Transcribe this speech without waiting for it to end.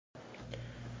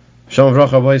Shalom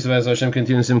Vracha Boys as Hashem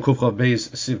continues in Kufchav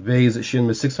Beis Sif Beis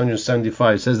Shin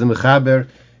 675 says the Mechaber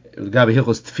Gabi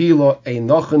Hilchos Tefila a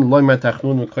Nochen Loimer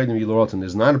Tachnun Kodim Yilorotzen.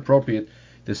 It's not appropriate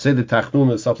to say the Tachnun,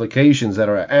 the supplications that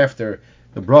are after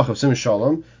the Brach of Sim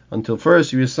Shalom until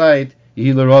first you recite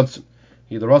Yilorotzen.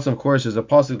 Yilorotzen, of course, is the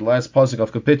pasuk, the last pasuk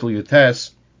of Kapitel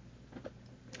Yutes,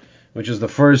 which is the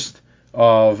first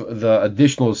of the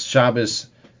additional Shabbos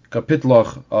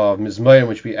Kapitloch of Mizmayim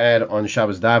which we add on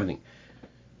Shabbos Davening.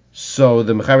 So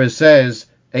the Mechaber says,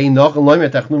 it's not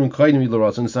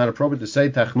appropriate to say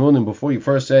Tachnunim before you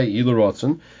first say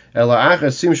Yilorotzen.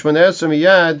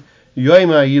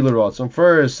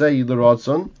 First say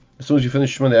Yilorotzen as soon as you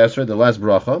finish Shemona Esrei, the last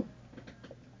bracha.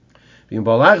 If you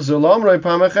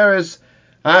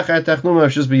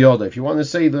want to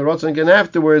say Yilorotzen again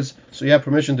afterwards, so you have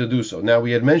permission to do so. Now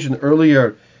we had mentioned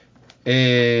earlier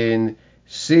in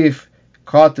Seif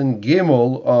Cotton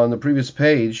Gimel on the previous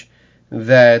page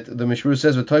that the Mishna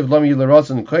says it's appropriate to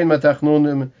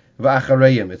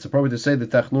say the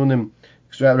Tachnunim,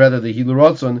 rather the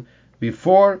Hilchos,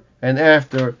 before and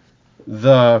after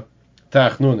the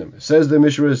Tachnunim. It says the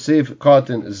Mishna Seif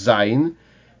Cotton Zayin,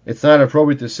 it's not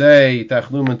appropriate to say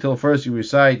Tachnum until first you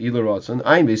recite Hilchos.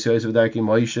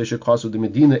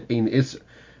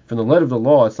 From the letter of the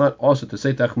law, it's not also to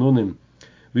say Tachnunim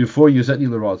before you say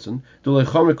Hilchos,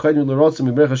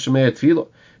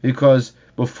 because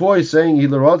before saying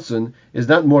Yilorotzen is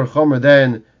not more chomer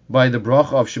than by the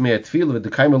bracha of Shemei Tefila, the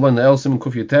Kaimelon Elsim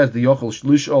Kufyates, the Yochel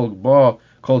Shlushol Ba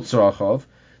called Tzarachov,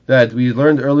 that we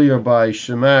learned earlier by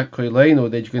Shema Koilenu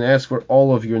that you can ask for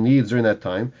all of your needs during that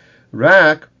time.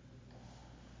 Rak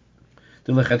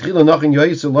the Lechatchila Nachin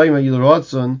Yoyis Eloim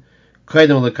Yilorotzen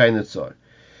Kaidem Lekainetzar.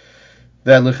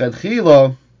 That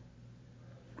Lechatchila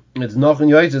it's Nachin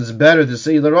Yoyis, it's better to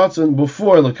say Yilorotzen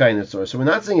before Lekainetzar. So we're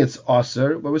not saying it's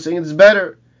Aser, but we're saying it's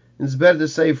better. It's better to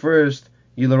say first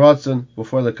Yilorotzen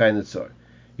before Lekainetzar.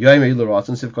 Yoyim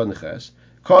Yilorotzen Sivkot Neches.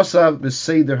 Kosav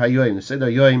B'Seder Hayom. The Seder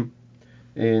Hayom,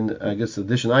 in I guess the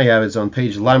edition I have, is on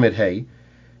page Lamed Hey,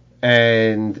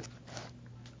 and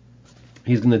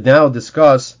he's going to now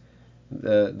discuss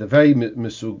the very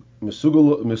Mesugul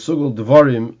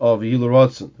Devarim of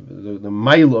Yilorotzen, the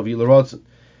Mail of Yilorotzen.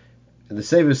 The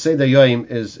Sefer Seder Hayom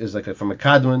is like from a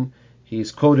Kadmon.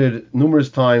 He's quoted numerous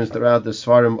times throughout the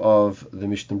Svarim of the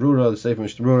Mishna Berura, the Sefer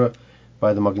Mishna Berura,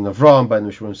 by the Magen Avraham, by the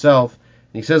Mishna himself.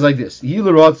 And he says like this: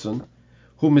 Yilorotzen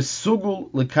hu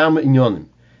misugul lekama inyonim.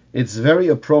 It's very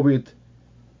appropriate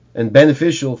and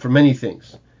beneficial for many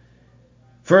things.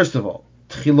 First of all,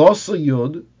 tchilosa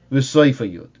yud v'soifa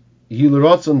yud.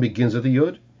 Yilorotzen begins at the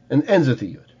yud and ends at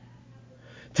the yud.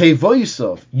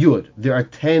 Tevoisav yud. There are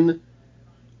 10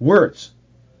 words.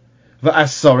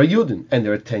 Va'asara yudin, and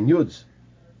there are 10 yuds.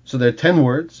 So there are 10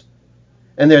 words,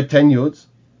 and there are 10 yuds,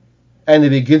 and it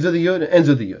begins with the yud and ends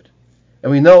with the yud.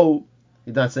 And we know,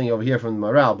 he's not saying over here from the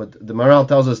Maral, but the Maral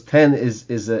tells us 10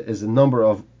 is a number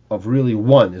of really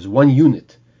one, is one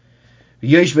unit.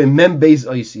 And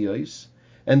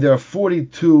there are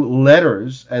 42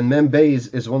 letters, and Mem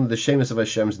Beis is one of the shemus of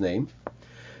Hashem's name.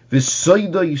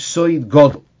 V'soido yisoid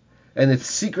godel. And its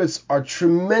secrets are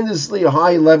tremendously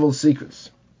high-level secrets.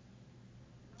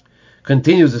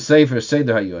 Continues the Sefer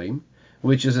Seder Hayom,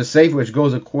 which is a seif which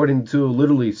goes according to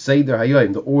literally Seder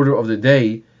Hayom, the order of the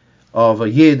day of a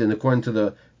Yid, and according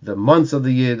to the months of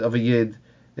the Yid of a Yid.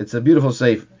 It's a beautiful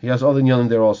seif. He has all the Nyanim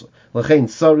there also. L'chein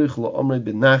tzarich la'omre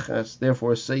b'nachas.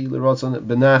 Therefore, say Yilorotzen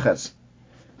b'nachas.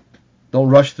 Don't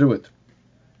rush through it.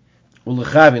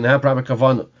 U'lechavin ha proper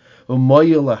kavana.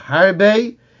 U'moyil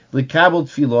laharbei. It's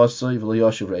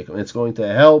going to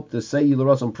help to say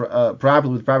Yilorotzen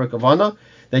properly with proper kavanah,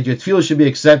 that your tefillah should be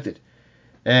accepted.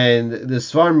 And the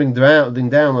Svarim bring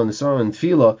down on the Svarim and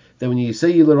tefillah that when you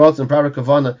say Yilorotzen proper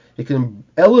kavanah, it can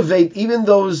elevate even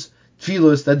those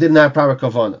tefillahs that didn't have proper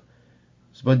kavanah.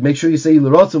 But make sure you say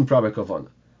Yilorotzen proper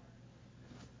kavanah.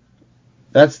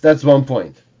 That's one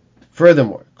point.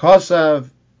 Furthermore, Kosav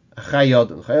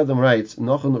Chayadim writes,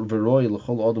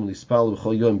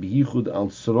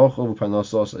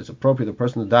 it's appropriate a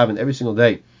person to daven every single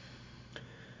day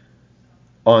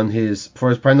for his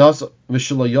parnasa. He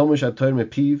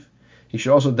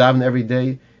should also daven every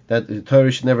day that the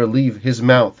Torah should never leave his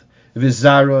mouth. And he should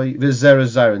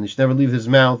never leave his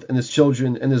mouth and his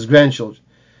children and his grandchildren,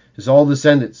 his all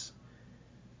descendants.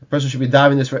 The person should be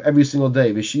davening this for every single day.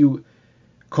 And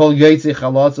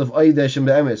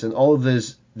all of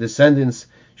his descendants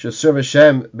should serve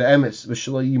Hashem be'emes.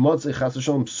 Should not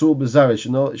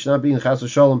be in chas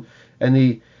v'shalom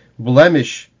any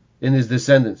blemish in his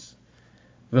descendants.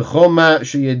 And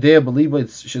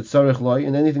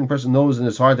anything a person knows in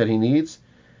his heart that he needs,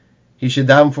 he should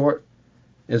daven for it.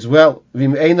 as well.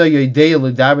 Vim eina yedei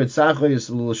l'daber tzachos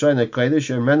l'lashon hakodesh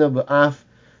ermena b'af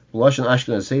b'lashon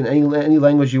Ashkenaz. Say in any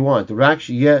language you want. Rak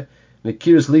sheyeh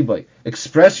mekiris libay.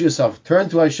 Express yourself. Turn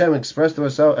to Hashem. Express to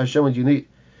Hashem what you need.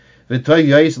 V'toy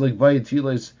yais l'gbay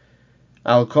tefillas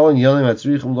al kol yonim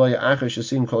atzrichim lo ya'achar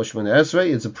shasim kol shmona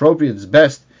esrei. It's appropriate. It's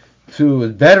best to,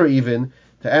 it's better even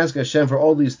to ask Hashem for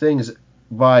all these things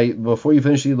before you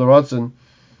finish the Ratzon.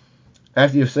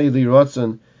 After you say the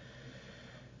Ratzon,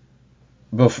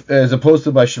 as opposed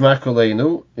to by Shema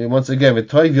Koleinu. Once again, with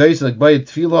Toiv Yais, like by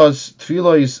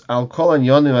Tfilos, Al Kol An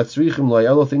Yonim Atzrichim Lai,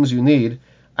 all the things you need.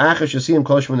 After you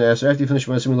finish Shema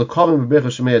Esrei, L'Kovim B'Becha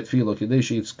Shemei Tfilo,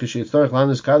 Kadesh Tzarech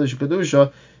Lanis Kadesh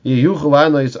Kedusha, Yuchel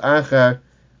Anois Achar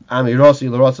Amirasi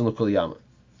L'Ratzon L'Kol Yama.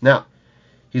 Now,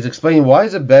 he's explaining why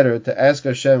is it better to ask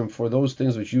Hashem for those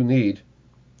things which you need.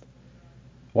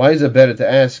 Why is it better to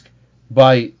ask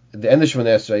by the end of Shema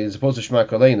Esrei as opposed to Shema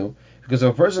Koleinu? Because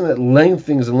if a person that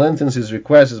lengthens his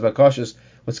request, is cautious,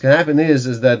 what's going to happen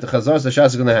is that the Chazar Sashas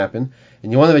is going to happen,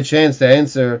 and you won't have a chance to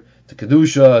answer to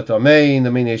Kedusha, to Amein,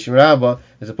 Amein Yeshim Rabbah,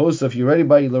 as opposed to if you're ready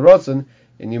by Yilarotzen,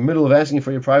 in the middle of asking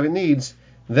for your private needs,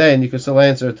 then you can still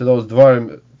answer to those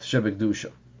Dvarim Shebek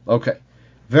Dusha. Okay.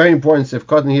 Very important Sif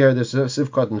Cotton here. There's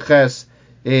Sif Cotton Ches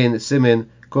in Simin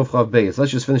Kufchav Beis.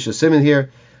 Let's just finish the Simin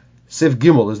here. Sif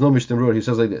Gimel, there's no Mishna Berura. He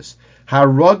says like this: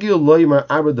 Haragil loymar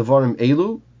abra devarim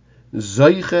elu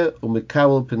zayche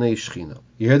umekabel pnei shchina.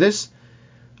 You hear this?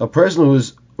 A person who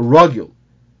is ragil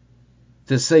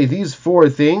to say these four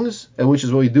things, and which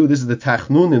is what we do. This is the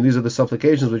tachnunim. These are the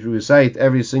supplications which we recite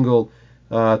every single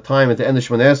time at the end of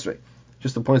Shemona Esrei.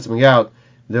 Just to point something out,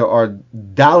 there are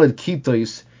daled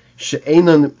kitos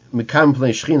she'enan mekabel pnei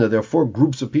shchina. There are four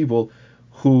groups of people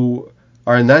who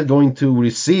are not going to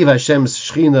receive Hashem's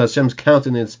Shechina, Hashem's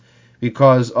countenance,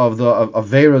 because of the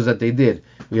Averos that they did.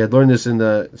 We had learned this in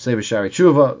the Sefer Seder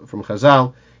Hayom from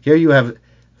Chazal. Here you have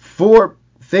four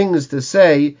things to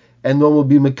say, and one will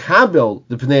be Mekabel,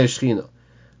 the Pnei Shechina.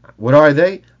 What are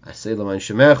they? I say L'man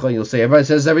Shemecha. You'll say, everybody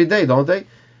says every day, don't they?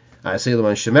 I say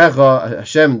L'man Shemecha.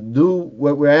 Hashem, do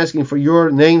what we're asking for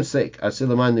your name's sake. I say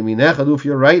L'man Yeminecha, do for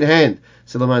your right hand. I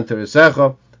say L'man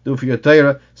Teresecha, do it for your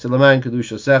Torah. Silaman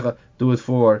Kedusha Secha, do it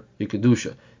for your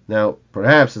Kedusha. Now,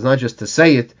 perhaps it's not just to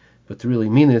say it, but to really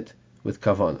mean it with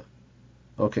Kavanah.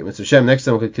 Okay, Mr. Shem, next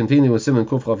time we could continue with Simon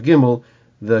Kuf Chav Gimel,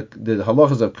 the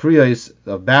halachas of Kriyas,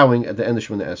 of bowing at the end of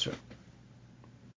Shemona Esrei.